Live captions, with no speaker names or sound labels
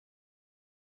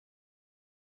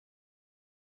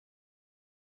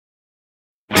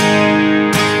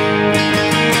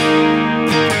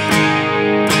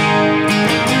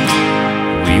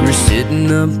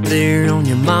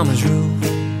mama's roof,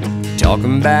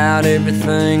 talking about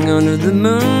everything under the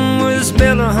moon, with a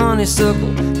smell of honeysuckle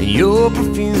and your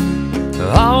perfume.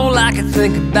 All I could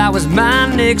think about was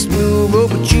my next move. Oh,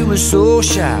 but you were so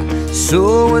shy,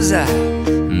 so was I.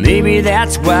 Maybe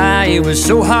that's why it was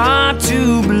so hard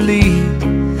to believe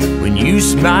when you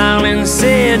smiled and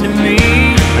said to me,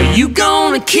 "Are you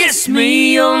gonna kiss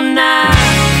me all night?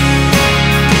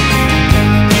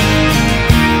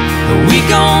 Are we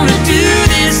gonna do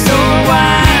this or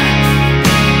why?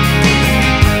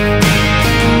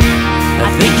 I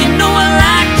think you know I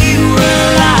like you a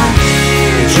lot,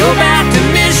 but you're about to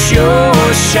miss your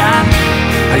shot.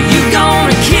 Are you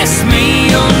gonna kiss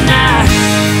me all night?"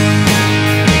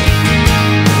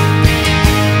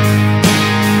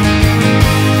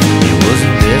 It was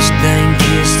the best dang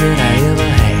kiss that I ever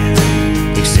had,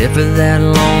 except for that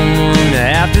long one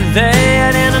after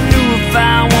that. And I knew if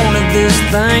I wanted this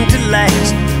thing to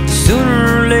last, sooner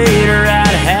or later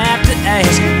I'd have to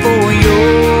ask for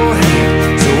your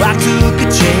hand. So I took a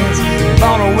chance,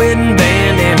 bought a wedding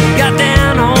band, and got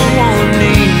down on one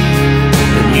knee.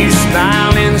 And you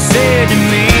smiled and said to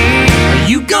me, "Are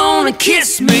you gonna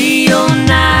kiss me all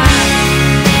night?"